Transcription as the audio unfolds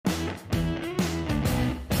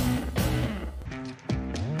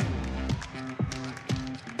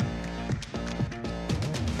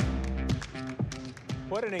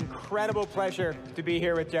What an incredible pleasure to be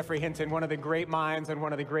here with Geoffrey Hinton, one of the great minds and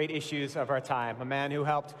one of the great issues of our time. A man who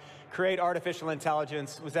helped create artificial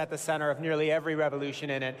intelligence, was at the center of nearly every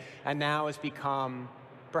revolution in it, and now has become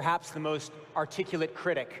perhaps the most articulate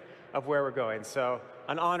critic of where we're going. So,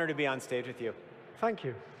 an honor to be on stage with you. Thank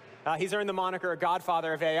you. He's earned the moniker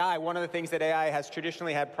Godfather of AI. One of the things that AI has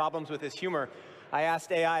traditionally had problems with is humor. I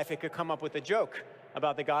asked AI if it could come up with a joke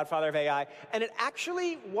about the Godfather of AI, and it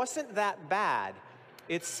actually wasn't that bad.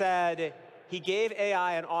 It said he gave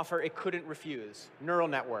AI an offer it couldn't refuse, neural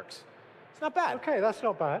networks. It's not bad. Okay, that's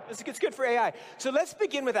not bad. It's good for AI. So let's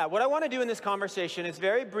begin with that. What I want to do in this conversation is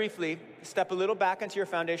very briefly step a little back into your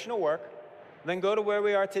foundational work, then go to where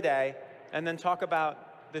we are today, and then talk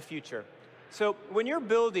about the future. So when you're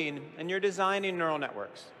building and you're designing neural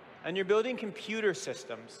networks, and you're building computer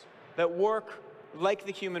systems that work like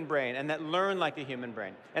the human brain and that learn like the human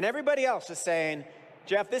brain, and everybody else is saying,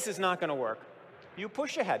 Jeff, this is not going to work, you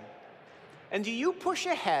push ahead. And do you push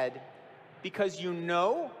ahead because you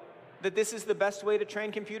know that this is the best way to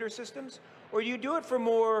train computer systems? Or do you do it for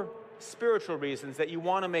more spiritual reasons, that you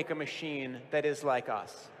want to make a machine that is like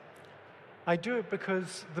us? I do it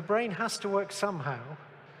because the brain has to work somehow,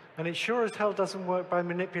 and it sure as hell doesn't work by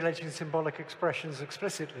manipulating symbolic expressions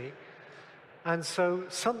explicitly. And so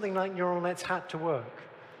something like neural nets had to work.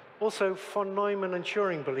 Also, von Neumann and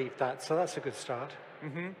Turing believed that, so that's a good start.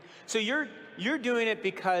 Mm-hmm. So you're doing it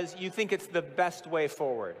because you think it's the best way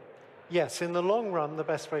forward? Yes, in the long run, the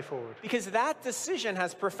best way forward. Because that decision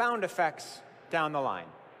has profound effects down the line.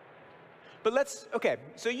 But okay,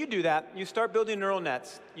 so you do that, you start building neural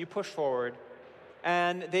nets, you push forward,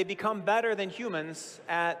 and they become better than humans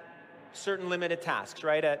at certain limited tasks,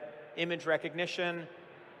 right? At image recognition,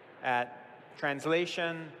 at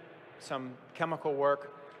translation, some chemical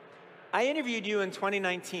work. I interviewed you in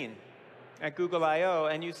 2019 at Google I/O,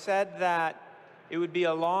 and you said that it would be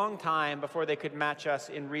a long time before they could match us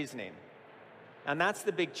in reasoning. And that's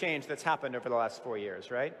the big change that's happened over the last 4 years,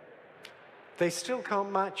 right? They still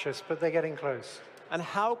can't match us, but they're getting close. And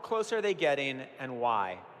how close are they getting, and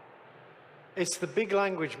why? It's the big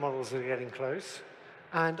language models that are getting close,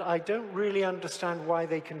 and I don't really understand why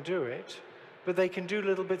they can do it, but they can do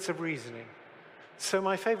little bits of reasoning. So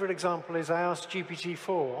my favorite example is I asked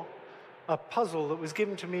GPT-4 a puzzle that was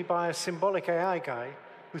given to me by a symbolic AI guy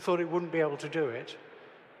who thought it wouldn't be able to do it.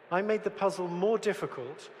 I made the puzzle more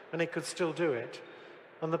difficult, and it could still do it.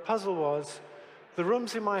 And the puzzle was, the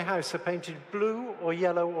rooms in my house are painted blue or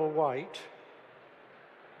yellow or white.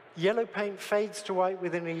 Yellow paint fades to white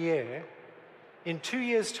within a year. In 2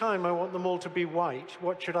 years' time, I want them all to be white.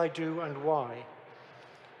 What should I do and why?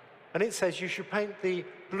 And it says you should paint the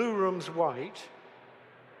blue rooms white.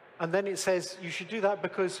 And then it says you should do that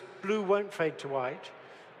because blue won't fade to white.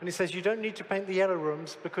 And it says you don't need to paint the yellow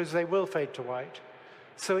rooms because they will fade to white.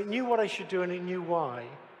 So it knew what I should do and it knew why.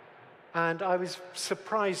 And I was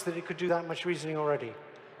surprised that it could do that much reasoning already.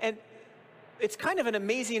 And it's kind of an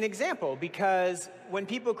amazing example, because when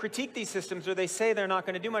people critique these systems or they say they're not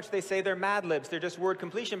going to do much, they say they're Mad Libs, they're just word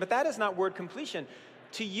completion. But that is not word completion.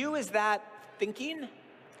 To you, is that thinking?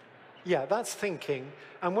 Yeah, that's thinking.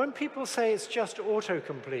 And when people say it's just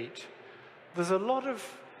autocomplete, there's a lot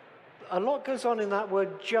goes on in that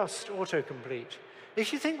word, just autocomplete.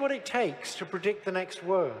 If you think what it takes to predict the next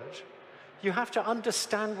word, you have to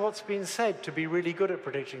understand what's been said to be really good at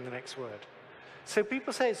predicting the next word. So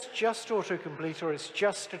people say it's just autocomplete or it's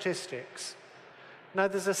just statistics. Now,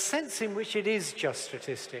 there's a sense in which it is just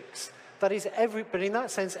statistics. That is, but in that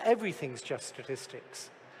sense, everything's just statistics.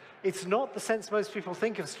 It's not the sense most people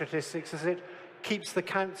think of statistics as it keeps the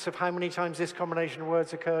counts of how many times this combination of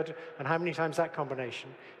words occurred and how many times that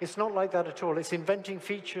combination. It's not like that at all. It's inventing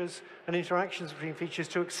features and interactions between features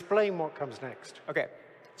to explain what comes next. Okay,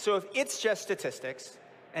 so if it's just statistics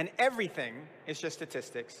and everything is just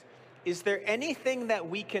statistics, is there anything that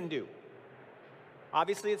we can do?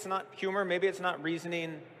 Obviously, it's not humor, maybe it's not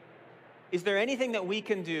reasoning. Is there anything that we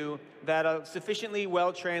can do that a sufficiently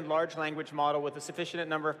well-trained large language model with a sufficient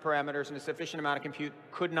number of parameters and a sufficient amount of compute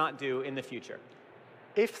could not do in the future?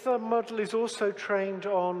 If the model is also trained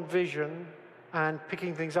on vision and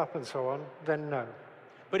picking things up and so on, then no.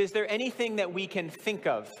 But is there anything that we can think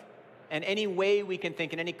of, and any way we can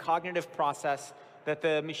think, and any cognitive process that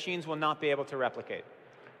the machines will not be able to replicate?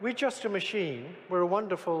 We're just a machine. We're a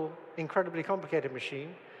wonderful, incredibly complicated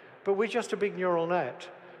machine, but we're just a big neural net.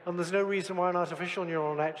 And there's no reason why an artificial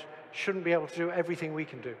neural net shouldn't be able to do everything we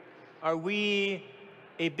can do. Are we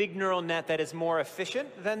a big neural net that is more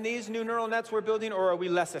efficient than these new neural nets we're building, or are we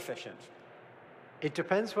less efficient? It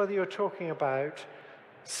depends whether you're talking about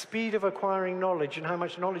speed of acquiring knowledge and how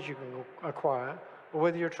much knowledge you can acquire, or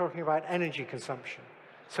whether you're talking about energy consumption.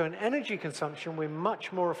 So in energy consumption, we're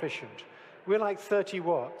much more efficient. We're like 30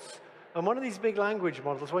 watts. And one of these big language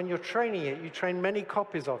models, when you're training it, you train many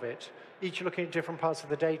copies of it, each looking at different parts of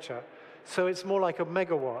the data. So it's more like a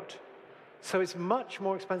megawatt. So it's much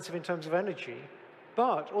more expensive in terms of energy.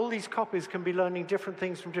 But all these copies can be learning different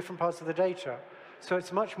things from different parts of the data. So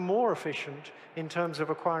it's much more efficient in terms of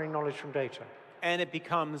acquiring knowledge from data. And it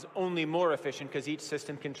becomes only more efficient because each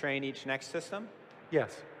system can train each next system?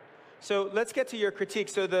 Yes. So let's get to your critique.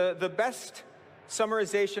 So the best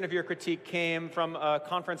summarization of your critique came from a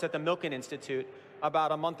conference at the Milken Institute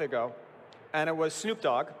about a month ago. And it was Snoop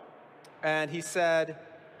Dogg. And he said,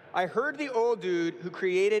 I heard the old dude who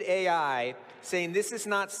created AI saying this is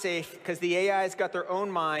not safe because the AI's got their own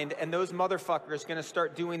mind and those motherfuckers are going to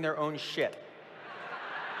start doing their own shit.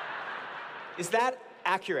 Is that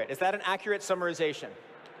accurate? Is that an accurate summarization?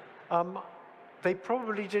 They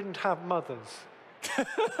probably didn't have mothers.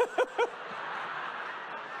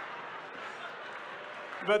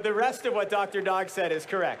 But the rest of what Dr. Dogg said is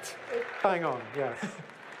correct. Bang on, yes.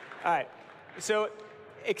 All right. So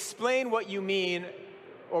explain what you mean,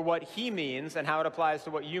 or what he means, and how it applies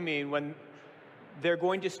to what you mean when they're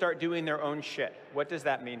going to start doing their own shit. What does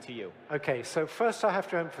that mean to you? OK, so first I have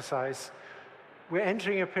to emphasize, we're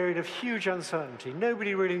entering a period of huge uncertainty.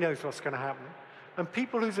 Nobody really knows what's going to happen. And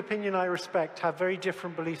people whose opinion I respect have very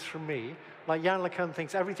different beliefs from me. Like Jan LeCun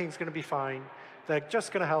thinks everything's going to be fine. They're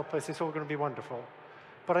just going to help us. It's all going to be wonderful.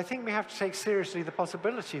 But I think we have to take seriously the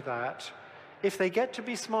possibility that if they get to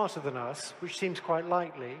be smarter than us, which seems quite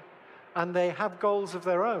likely, and they have goals of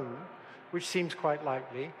their own, which seems quite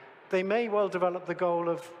likely, they may well develop the goal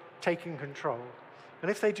of taking control.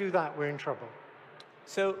 And if they do that, we're in trouble.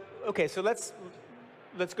 So, OK, so let's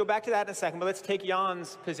go back to that in a second, but let's take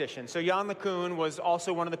Jan's position. So Jan LeCun was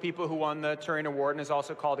also one of the people who won the Turing Award and is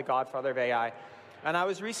also called the Godfather of AI. And I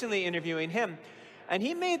was recently interviewing him, and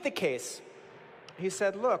he made the case. He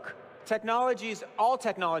said, look, all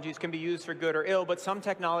technologies can be used for good or ill, but some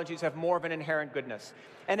technologies have more of an inherent goodness.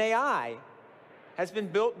 And AI has been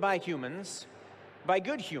built by humans, by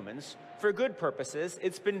good humans, for good purposes.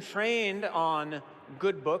 It's been trained on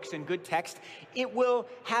good books and good text. It will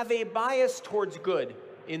have a bias towards good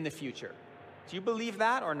in the future. Do you believe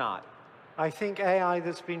that or not? I think AI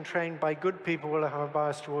that's been trained by good people will have a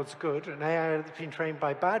bias towards good, and AI that's been trained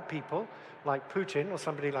by bad people, like Putin or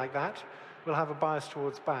somebody like that, will have a bias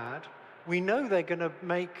towards bad. We know they're going to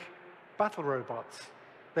make battle robots.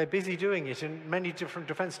 They're busy doing it in many different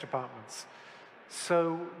defense departments.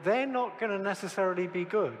 So they're not going to necessarily be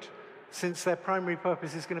good, since their primary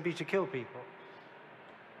purpose is going to be to kill people.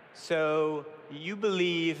 So you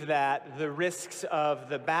believe that the risks of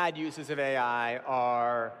the bad uses of AI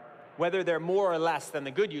are, whether they're more or less than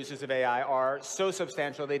the good uses of AI, are so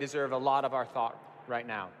substantial they deserve a lot of our thought right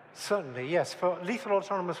now? Certainly, yes. For lethal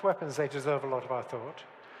autonomous weapons, they deserve a lot of our thought.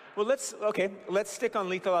 Well, let's stick on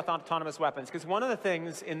lethal autonomous weapons, because one of the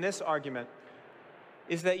things in this argument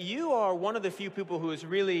is that you are one of the few people who is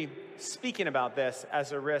really speaking about this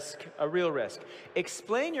as a risk, a real risk.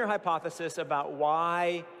 Explain your hypothesis about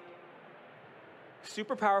why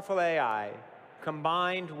super powerful AI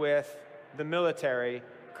combined with the military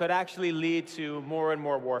could actually lead to more and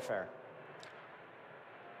more warfare.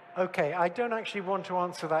 OK, I don't actually want to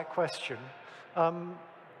answer that question.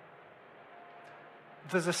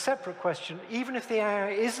 There's a separate question. Even if the AI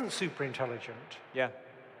isn't super intelligent,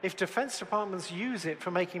 if defense departments use it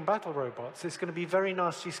for making battle robots, it's going to be very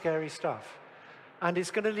nasty, scary stuff. And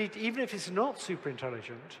it's going to lead, even if it's not super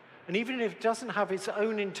intelligent, and even if it doesn't have its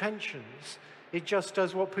own intentions, it just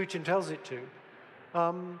does what Putin tells it to,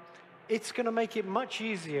 it's going to make it much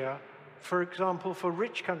easier, for example, for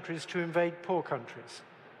rich countries to invade poor countries.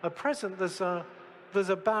 At present, there's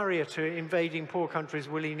a barrier to invading poor countries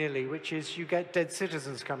willy-nilly, which is you get dead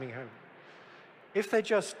citizens coming home. If they're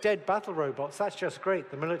just dead battle robots, that's just great.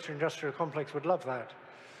 The military-industrial complex would love that.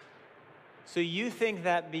 So you think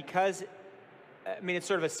that because, I mean, it's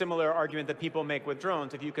sort of a similar argument that people make with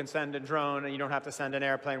drones. If you can send a drone and you don't have to send an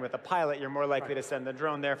airplane with a pilot, you're more likely to send the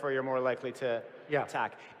drone, therefore you're more likely to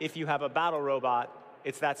attack. If you have a battle robot,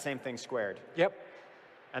 it's that same thing squared. Yep.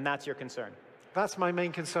 And that's your concern. That's my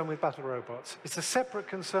main concern with battle robots. It's a separate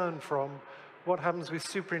concern from what happens with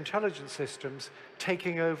superintelligent systems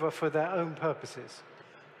taking over for their own purposes.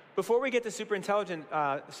 Before we get to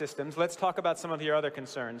superintelligent systems, let's talk about some of your other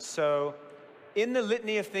concerns. So in the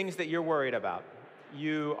litany of things that you're worried about,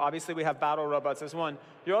 obviously we have battle robots as one.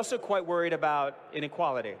 You're also quite worried about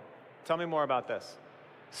inequality. Tell me more about this.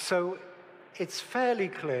 So it's fairly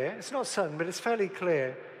clear, it's not certain, but it's fairly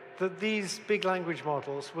clear that these big language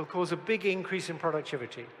models will cause a big increase in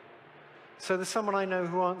productivity. So there's someone I know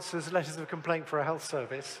who answers letters of complaint for a health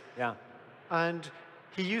service. Yeah. And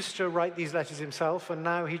he used to write these letters himself, and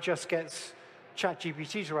now he just gets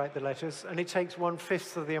ChatGPT to write the letters, and it takes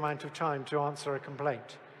 1/5 of the amount of time to answer a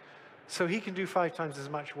complaint. So he can do 5 times as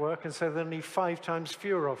much work, and so they'll need 5 times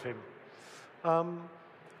fewer of him.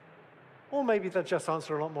 Or maybe they'll just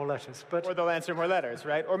answer a lot more letters. Or they'll answer more letters,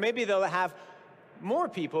 right? Or maybe they'll have more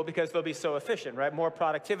people because they'll be so efficient, right? More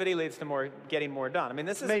productivity leads to getting more done. I mean,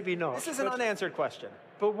 this is maybe not. This is an unanswered question.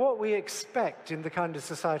 But what we expect in the kind of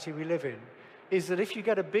society we live in is that if you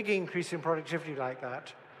get a big increase in productivity like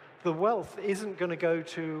that, the wealth isn't going to go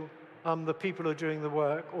to the people who are doing the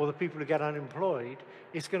work or the people who get unemployed.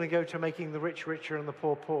 It's going to go to making the rich richer and the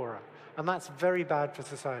poor poorer. And that's very bad for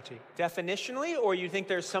society. Definitionally, or you think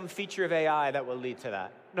there's some feature of AI that will lead to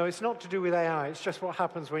that? No, it's not to do with AI. It's just what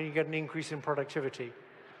happens when you get an increase in productivity,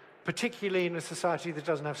 particularly in a society that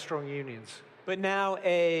doesn't have strong unions. But now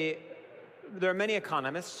there are many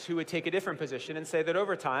economists who would take a different position and say that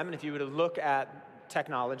over time, and if you were to look at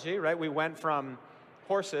technology, right, we went from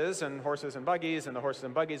horses and buggies, and the horses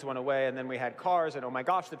and buggies went away, and then we had cars, and oh my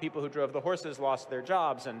gosh, the people who drove the horses lost their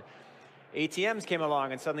jobs, and ATMs came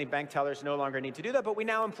along, and suddenly bank tellers no longer need to do that, but we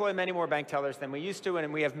now employ many more bank tellers than we used to,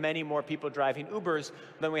 and we have many more people driving Ubers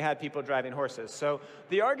than we had people driving horses. So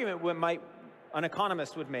the argument an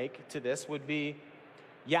economist would make to this would be,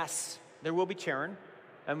 yes, there will be churn,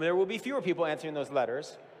 and there will be fewer people answering those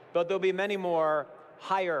letters, but there'll be many more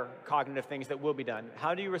higher cognitive things that will be done.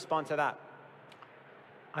 How do you respond to that?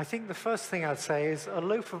 I think the first thing I'd say is a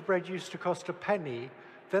loaf of bread used to cost a penny.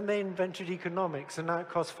 Then they invented economics, and now it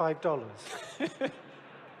costs $5.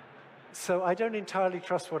 So I don't entirely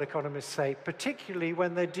trust what economists say, particularly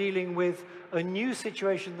when they're dealing with a new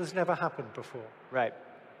situation that's never happened before. Right.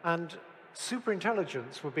 And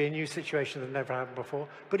superintelligence would be a new situation that never happened before.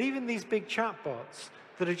 But even these big chatbots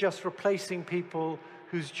that are just replacing people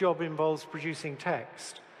whose job involves producing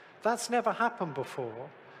text, that's never happened before.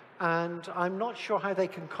 And I'm not sure how they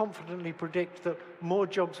can confidently predict that more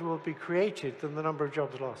jobs will be created than the number of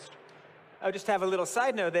jobs lost. I'll just have a little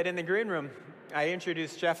side note that in the green room, I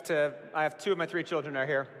introduced Jeff to, I have 2 of my 3 children are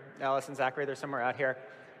here, Alice and Zachary, they're somewhere out here.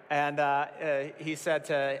 And he said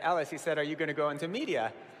to Alice, he said, are you going to go into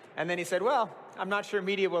media? And then he said, well, I'm not sure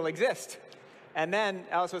media will exist. And then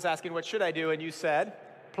Alice was asking, what should I do? And you said?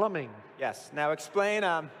 Plumbing. Yes. Now explain,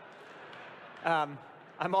 I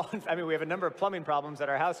mean, we have a number of plumbing problems at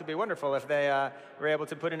our house. It would be wonderful if they were able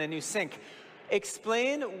to put in a new sink.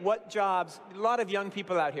 Explain what jobs, a lot of young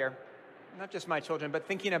people out here, not just my children, but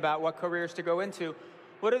thinking about what careers to go into.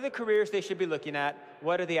 What are the careers they should be looking at?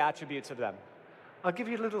 What are the attributes of them? I'll give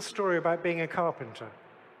you a little story about being a carpenter.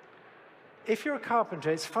 If you're a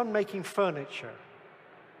carpenter, it's fun making furniture,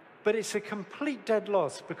 but it's a complete dead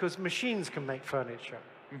loss because machines can make furniture.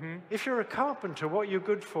 Mm-hmm. If you're a carpenter, what you're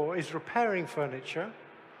good for is repairing furniture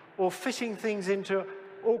or fitting things into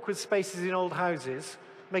awkward spaces in old houses,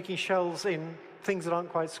 making shelves in things that aren't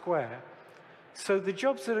quite square. So the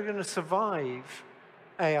jobs that are going to survive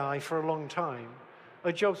AI for a long time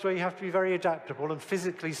are jobs where you have to be very adaptable and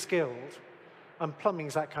physically skilled, and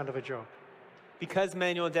plumbing's that kind of a job. Because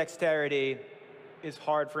manual dexterity is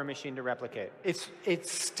hard for a machine to replicate. It's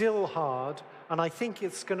still hard, and I think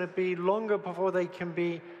it's going to be longer before they can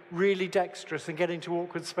be really dexterous and get into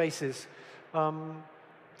awkward spaces.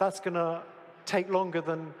 That's going to take longer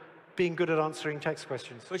than being good at answering text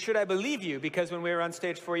questions. But should I believe you? Because when we were on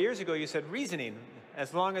stage 4 years ago, you said reasoning.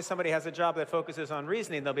 As long as somebody has a job that focuses on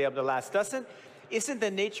reasoning, they'll be able to last. Isn't the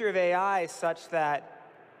nature of AI such that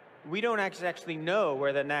we don't actually know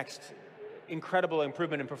where the next incredible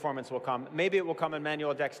improvement in performance will come? Maybe it will come in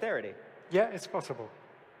manual dexterity. Yeah, it's possible.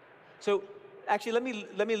 So actually,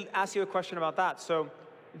 let me ask you a question about that. So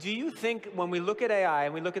do you think when we look at AI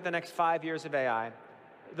and we look at the next 5 years of AI,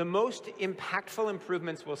 the most impactful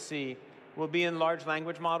improvements we'll see will be in large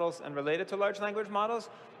language models and related to large language models?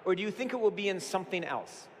 Or do you think it will be in something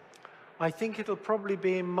else? I think it'll probably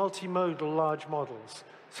be in multimodal large models.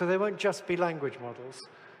 So they won't just be language models.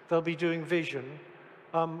 They'll be doing vision.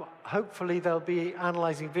 Hopefully, they'll be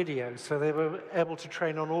analyzing videos, so they were able to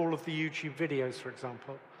train on all of the YouTube videos, for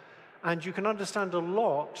example. And you can understand a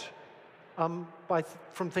lot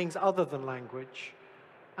from things other than language.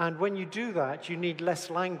 And when you do that, you need less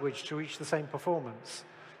language to reach the same performance.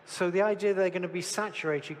 So the idea they're going to be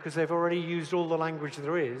saturated because they've already used all the language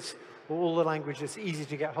there is, or all the language that's easy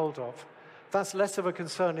to get hold of, that's less of a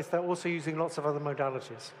concern if they're also using lots of other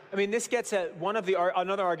modalities. I mean, this gets at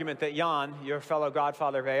another argument that Jan, your fellow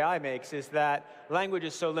godfather of AI, makes, is that language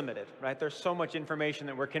is so limited, right? There's so much information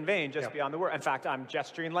that we're conveying just beyond the word. In fact, I'm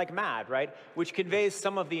gesturing like mad, right? Which conveys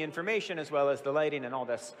some of the information as well as the lighting and all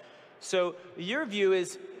this. So your view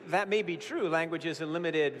is that may be true. Language is a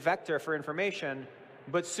limited vector for information,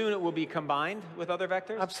 but soon it will be combined with other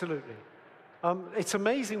vectors? Absolutely. It's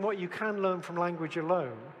amazing what you can learn from language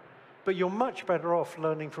alone, but you're much better off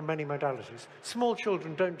learning from many modalities. Small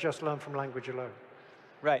children don't just learn from language alone.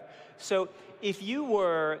 Right. So if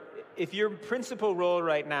your principal role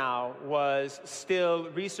right now was still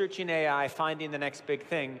researching AI, finding the next big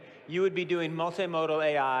thing, you would be doing multimodal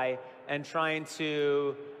AI and trying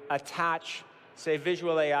to attach, say,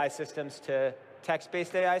 visual AI systems to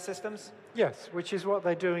text-based AI systems? Yes, which is what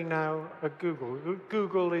they're doing now at Google.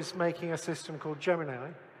 Google is making a system called Gemini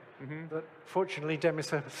that, fortunately,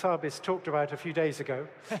 Demis Hassabis talked about a few days ago.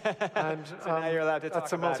 And so now you're allowed to talk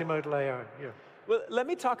that's a about it. multimodal AI. Yeah. Well, let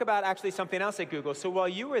me talk about actually something else at Google. So while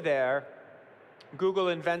you were there, Google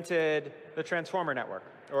invented the transformer network,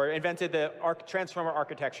 or invented the transformer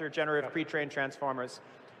architecture, generative pre-trained transformers.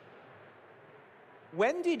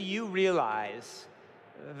 When did you realize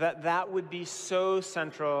that that would be so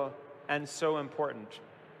central and so important?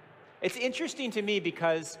 It's interesting to me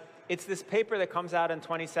because it's this paper that comes out in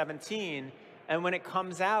 2017, and when it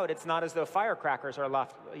comes out, it's not as though firecrackers are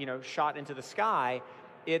shot into the sky.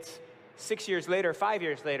 It's 6 years later, 5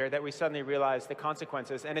 years later, that we suddenly realize the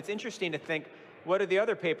consequences. And it's interesting to think, what are the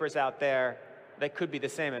other papers out there that could be the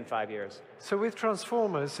same in 5 years? So with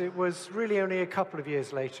transformers, it was really only a couple of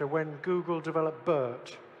years later when Google developed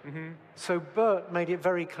BERT. So BERT made it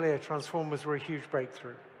very clear transformers were a huge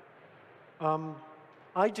breakthrough.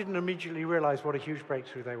 I didn't immediately realize what a huge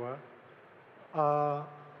breakthrough they were.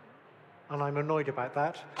 And I'm annoyed about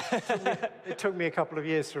that. It took me a couple of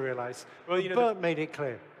years to realize. Well, BERT made it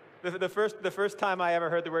clear. The first time I ever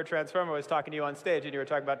heard the word transformer was talking to you on stage, and you were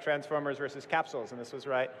talking about transformers versus capsules, and this was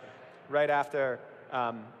right after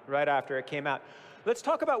it came out. Let's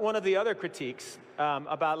talk about one of the other critiques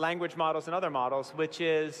about language models and other models, which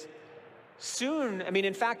is soon,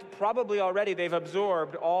 in fact, probably already they've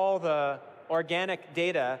absorbed all the organic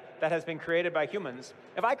data that has been created by humans.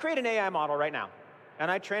 If I create an AI model right now,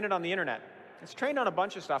 and I train it on the internet, it's trained on a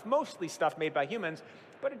bunch of stuff, mostly stuff made by humans,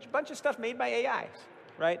 but a bunch of stuff made by AIs,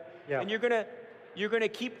 right? Yeah. And you're gonna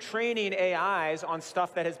keep training AIs on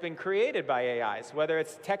stuff that has been created by AIs, whether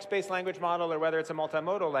it's a text-based language model or whether it's a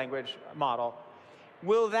multimodal language model.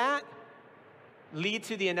 Will that lead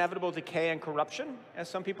to the inevitable decay and corruption, as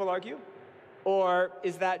some people argue? Or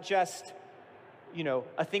is that just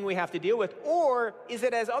a thing we have to deal with? Or is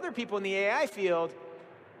it, as other people in the AI field,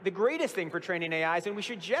 the greatest thing for training AIs, and we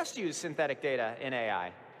should just use synthetic data in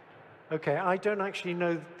AI? OK, I don't actually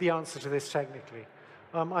know the answer to this technically.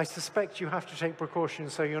 I suspect you have to take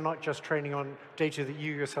precautions so you're not just training on data that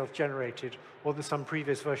you yourself generated or that some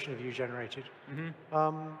previous version of you generated.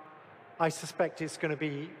 I suspect it's going to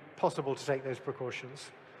be possible to take those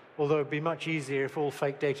precautions, although it would be much easier if all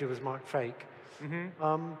fake data was marked fake.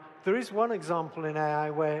 There is one example in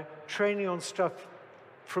AI where training on stuff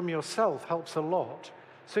from yourself helps a lot.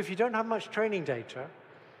 So if you don't have much training data,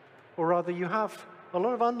 or rather you have a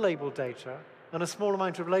lot of unlabeled data and a small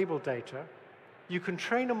amount of labeled data, you can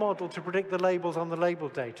train a model to predict the labels on the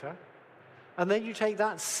labeled data, and then you take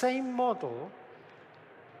that same model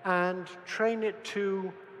and train it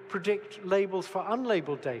to predict labels for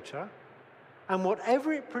unlabeled data, and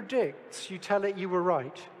whatever it predicts, you tell it you were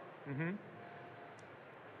right.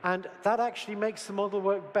 And that actually makes the model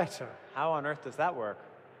work better. How on earth does that work?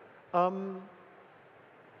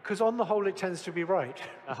 Because on the whole, it tends to be right.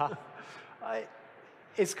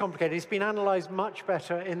 It's complicated. It's been analyzed much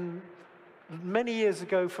better many years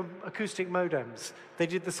ago from acoustic modems. They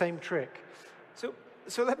did the same trick. So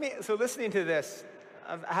listening to this,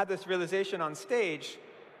 I've had this realization on stage.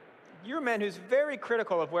 You're a man who's very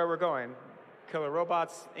critical of where we're going. Killer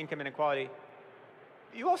robots, income inequality.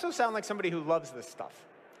 You also sound like somebody who loves this stuff.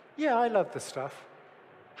 Yeah, I love this stuff.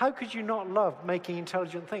 How could you not love making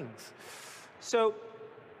intelligent things? So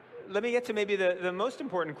let me get to maybe the most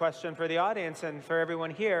important question for the audience and for everyone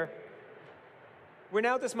here. We're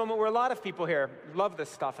now at this moment where a lot of people here love this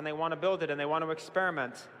stuff, and they want to build it, and they want to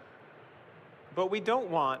experiment. But we don't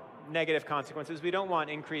want negative consequences. We don't want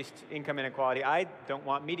increased income inequality. I don't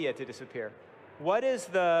want media to disappear. What are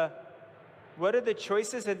the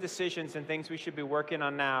choices and decisions and things we should be working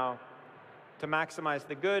on now to maximize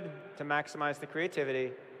the good, to maximize the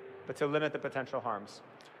creativity, but to limit the potential harms?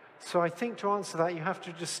 So I think to answer that, you have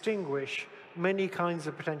to distinguish many kinds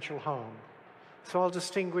of potential harm. So I'll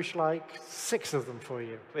distinguish like 6 of them for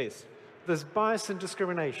you. Please. There's bias and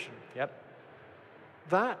discrimination. Yep.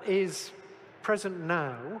 That is present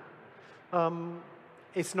now.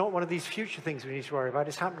 It's not one of these future things we need to worry about.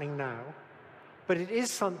 It's happening now. But it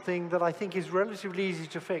is something that I think is relatively easy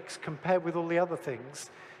to fix compared with all the other things.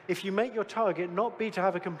 if you make your target not be to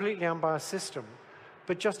have a completely unbiased system,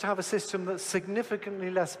 but just to have a system that's significantly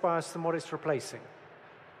less biased than what it's replacing.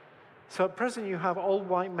 So at present, you have old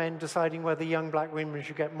white men deciding whether young black women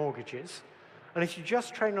should get mortgages. And if you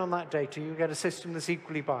just train on that data, you get a system that's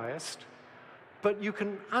equally biased. But you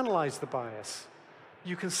can analyze the bias.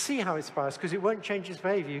 You can see how it's biased, because it won't change its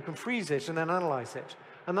behavior. You can freeze it and then analyze it.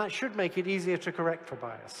 And that should make it easier to correct for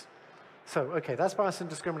bias. So, OK, that's bias and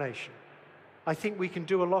discrimination. I think we can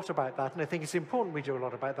do a lot about that, and I think it's important we do a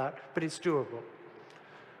lot about that, but it's doable.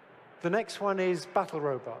 The next one is battle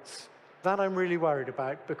robots. That I'm really worried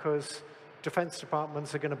about, because defense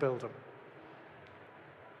departments are going to build them.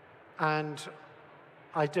 And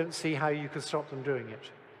I don't see how you can stop them doing it.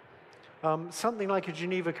 Something like a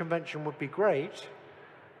Geneva Convention would be great,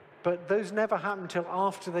 but those never happen until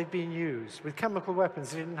after they've been used. With chemical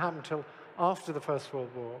weapons, it didn't happen until after the First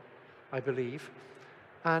World War, I believe.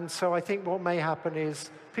 And so I think what may happen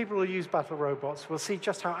is people will use battle robots, we'll see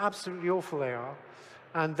just how absolutely awful they are,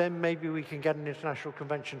 and then maybe we can get an international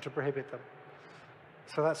convention to prohibit them.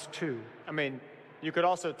 So that's 2. I mean, you could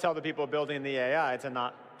also tell the people building the AI to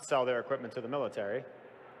not sell their equipment to the military.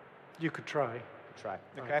 You could try. Try.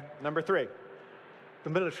 OK. Number 3. The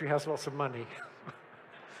military has lots of money.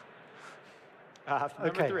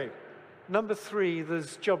 Number 3. Number 3,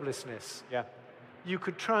 there's joblessness. Yeah. You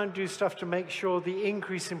could try and do stuff to make sure the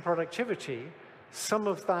increase in productivity, some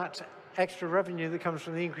of that extra revenue that comes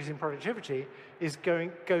from the increase in productivity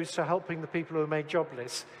goes to helping the people who are made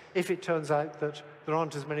jobless, if it turns out that there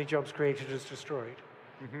aren't as many jobs created as destroyed.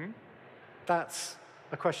 That's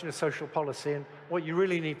a question of social policy, and what you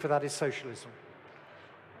really need for that is socialism.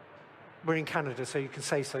 We're in Canada, so you can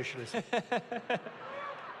say socialism.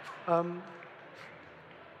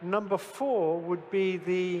 Number 4 would be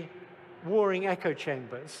the warring echo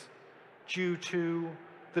chambers, due to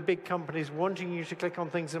the big companies wanting you to click on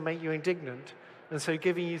things that make you indignant, and so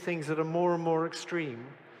giving you things that are more and more extreme.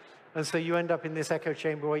 And so you end up in this echo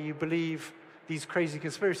chamber where you believe these crazy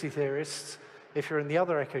conspiracy theorists if you're in the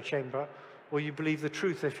other echo chamber, or you believe the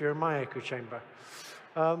truth if you're in my echo chamber.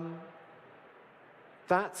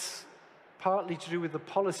 That's partly to do with the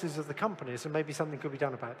policies of the companies, and maybe something could be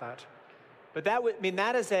done about that. But that would mean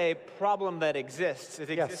that is a problem that exists. It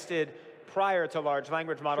existed prior to large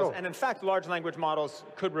language models. Sure. And in fact, large language models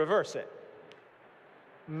could reverse it.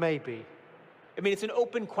 Maybe. I mean, it's an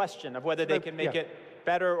open question of whether they can make it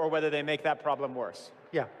better or whether they make that problem worse.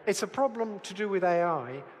 Yeah, it's a problem to do with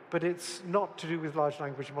AI, but it's not to do with large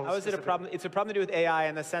language models. How is it a problem? It's a problem to do with AI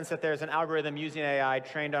in the sense that there's an algorithm using AI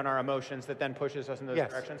trained on our emotions that then pushes us in those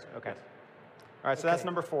directions? OK. All right, so that's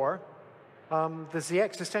number 4. There's the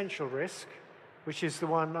existential risk, which is the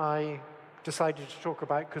one I decided to talk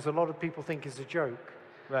about because a lot of people think is a joke.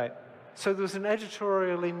 Right. So there was an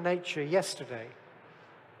editorial in Nature yesterday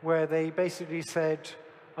where they basically said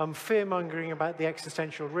fear-mongering about the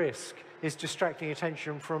existential risk is distracting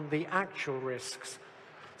attention from the actual risks.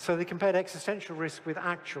 So they compared existential risk with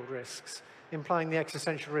actual risks, implying the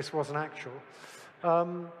existential risk wasn't actual.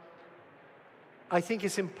 I think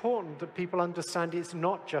it's important that people understand it's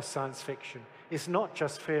not just science fiction. It's not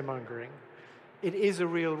just fear-mongering. It is a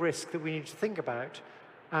real risk that we need to think about,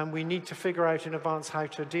 and we need to figure out in advance how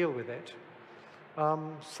to deal with it.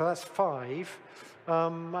 So that's 5.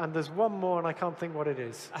 And there's one more, and I can't think what it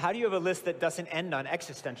is. How do you have a list that doesn't end on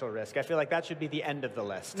existential risk? I feel like that should be the end of the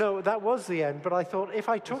list. No, that was the end, but I thought if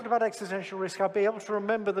I talked about existential risk, I'd be able to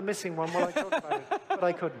remember the missing one while I talked about it, but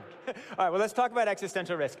I couldn't. All right, well, let's talk about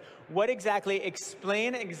existential risk.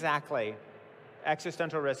 Explain exactly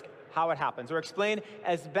existential risk, how it happens, or explain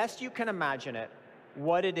as best you can imagine it,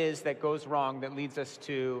 what it is that goes wrong that leads us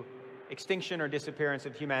to extinction or disappearance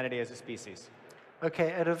of humanity as a species.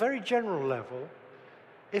 OK, at a very general level,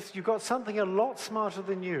 if you've got something a lot smarter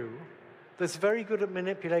than you that's very good at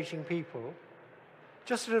manipulating people,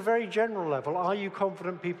 just at a very general level, are you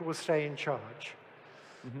confident people will stay in charge?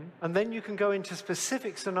 And then you can go into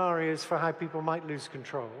specific scenarios for how people might lose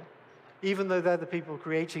control, even though they're the people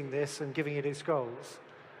creating this and giving it its goals.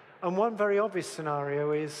 And one very obvious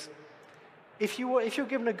scenario is, if you're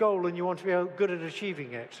given a goal and you want to be good at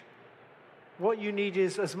achieving it, what you need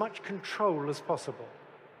is as much control as possible.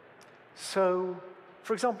 So,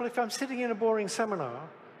 for example, if I'm sitting in a boring seminar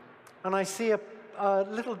and I see a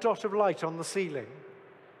little dot of light on the ceiling,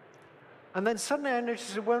 and then suddenly I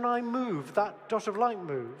notice that when I move, that dot of light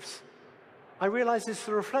moves, I realize it's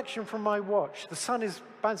the reflection from my watch. The sun is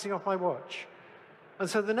bouncing off my watch. And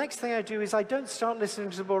so the next thing I do is I don't start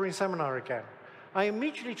listening to the boring seminar again. I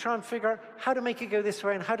immediately try and figure out how to make it go this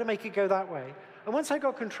way and how to make it go that way. And once I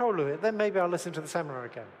got control of it, then maybe I'll listen to the seminar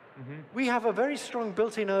again. We have a very strong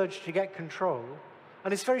built-in urge to get control,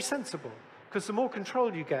 And it's very sensible, because the more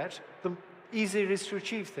control you get, the easier it is to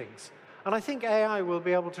achieve things. And I think AI will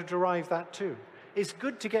be able to derive that too. It's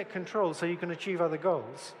good to get control so you can achieve other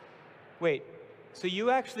goals. Wait, so you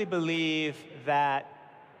actually believe that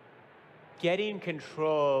getting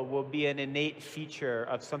control will be an innate feature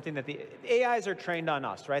of something that the AIs are trained on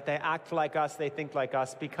us, right? They act like us, they think like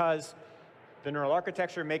us, because the neural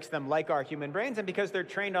architecture makes them like our human brains, and because they're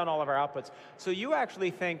trained on all of our outputs. So you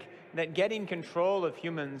actually think that getting control of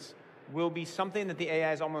humans will be something that the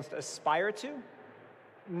AIs almost aspire to?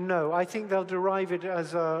 No, I think they'll derive it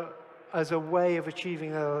as a way of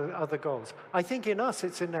achieving their other goals. I think in us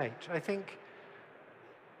it's innate. I think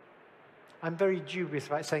I'm very dubious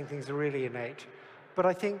about saying things are really innate, but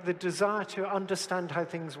I think the desire to understand how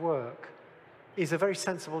things work is a very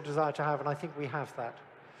sensible desire to have, and I think we have that.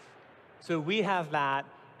 So we have that,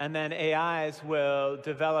 and then AIs will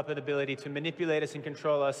develop an ability to manipulate us and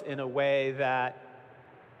control us in a way that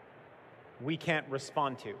we can't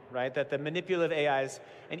respond to, right? That the manipulative AIs,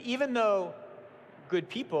 and even though good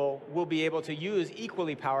people will be able to use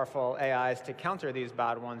equally powerful AIs to counter these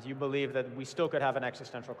bad ones, you believe that we still could have an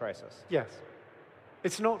existential crisis? Yes.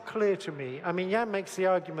 It's not clear to me. I mean, Jan makes the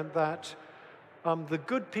argument that the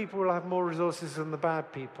good people will have more resources than the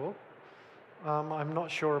bad people. I'm not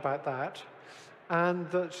sure about that. And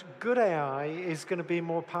that good AI is going to be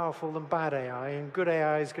more powerful than bad AI, and good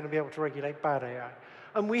AI is going to be able to regulate bad AI.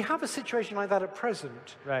 And we have a situation like that at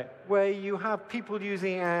present, right, where you have people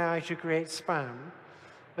using AI to create spam,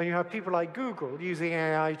 and you have people like Google using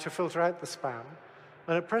AI to filter out the spam.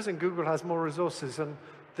 And at present, Google has more resources, and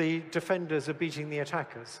the defenders are beating the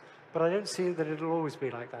attackers. But I don't see that it'll always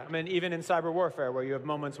be like that. I mean, even in cyber warfare, where you have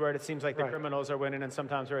moments where it seems like the criminals are winning, and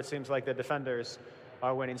sometimes where it seems like the defenders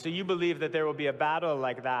are winning. So you believe that there will be a battle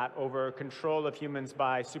like that over control of humans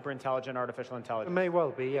by super intelligent artificial intelligence? It may well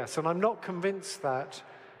be, yes. And I'm not convinced that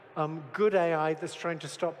good AI that's trying to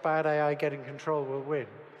stop bad AI getting control will win.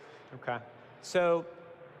 OK. So,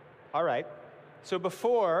 all right. So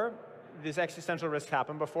before this existential risk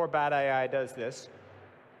happen, before bad AI does this,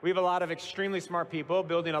 we have a lot of extremely smart people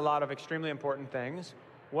building a lot of extremely important things.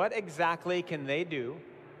 What exactly can they do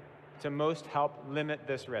to most help limit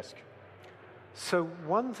this risk? So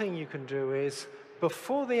one thing you can do is,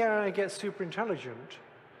 before the AI gets super intelligent,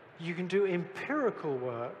 you can do empirical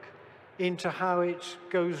work into how it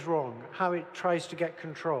goes wrong, how it tries to get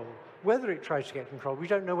control. Whether it tries to get control, we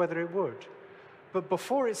don't know whether it would. But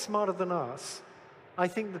before it's smarter than us, I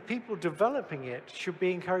think the people developing it should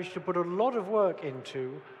be encouraged to put a lot of work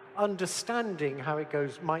into understanding how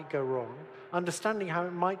it might go wrong, understanding how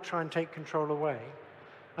it might try and take control away.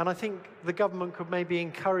 And I think the government could maybe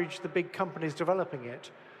encourage the big companies developing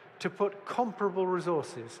it to put comparable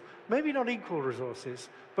resources, maybe not equal resources,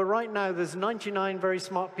 but right now there's 99 very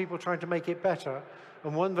smart people trying to make it better,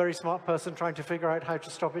 and one very smart person trying to figure out how to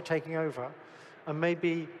stop it taking over. And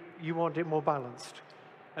maybe you want it more balanced.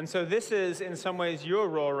 And so this is, in some ways, your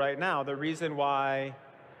role right now, the reason why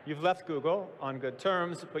you've left Google on good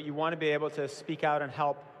terms, but you want to be able to speak out and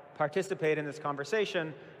help participate in this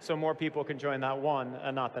conversation so more people can join that one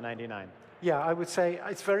and not the 99. Yeah, I would say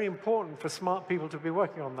it's very important for smart people to be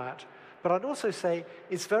working on that. But I'd also say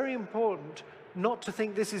it's very important not to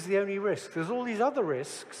think this is the only risk. There's all these other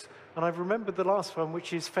risks, and I've remembered the last one,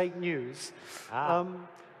 which is fake news.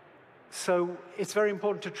 So it's very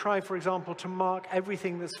important to try, for example, to mark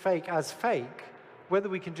everything that's fake as fake. Whether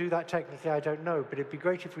we can do that technically, I don't know, but it'd be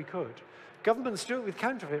great if we could. Governments do it with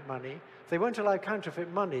counterfeit money. They won't allow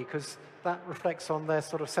counterfeit money because that reflects on their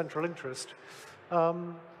sort of central interest.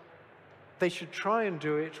 They should try and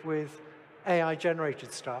do it with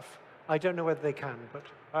AI-generated stuff. I don't know whether they can, but...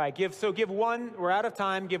 All right, give one, we're out of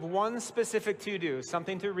time, give one specific to-do,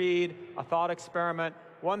 something to read, a thought experiment,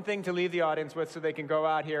 one thing to leave the audience with so they can go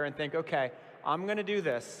out here and think, OK, I'm going to do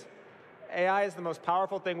this. AI is the most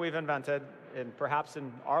powerful thing we've invented, perhaps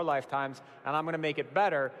in our lifetimes, and I'm going to make it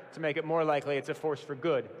better to make it more likely it's a force for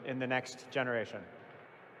good in the next generation.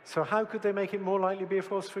 So how could they make it more likely to be a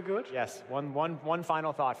force for good? Yes, one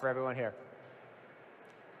final thought for everyone here.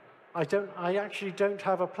 I actually don't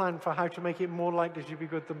have a plan for how to make it more likely to be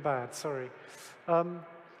good than bad, sorry.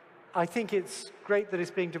 I think it's great that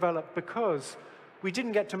it's being developed because we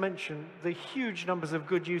didn't get to mention the huge numbers of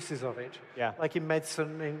good uses of it, like in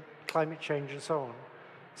medicine, in climate change, and so on.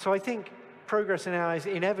 So I think progress in AI is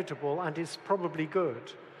inevitable and is probably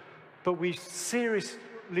good, but we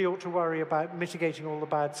seriously ought to worry about mitigating all the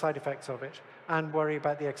bad side effects of it and worry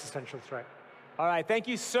about the existential threat. All right, thank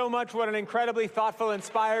you so much. What an incredibly thoughtful,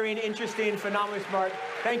 inspiring, interesting, phenomenally smart.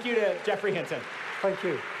 Thank you to Geoffrey Hinton. Thank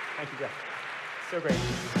you. Thank you, Jeff. So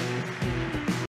great.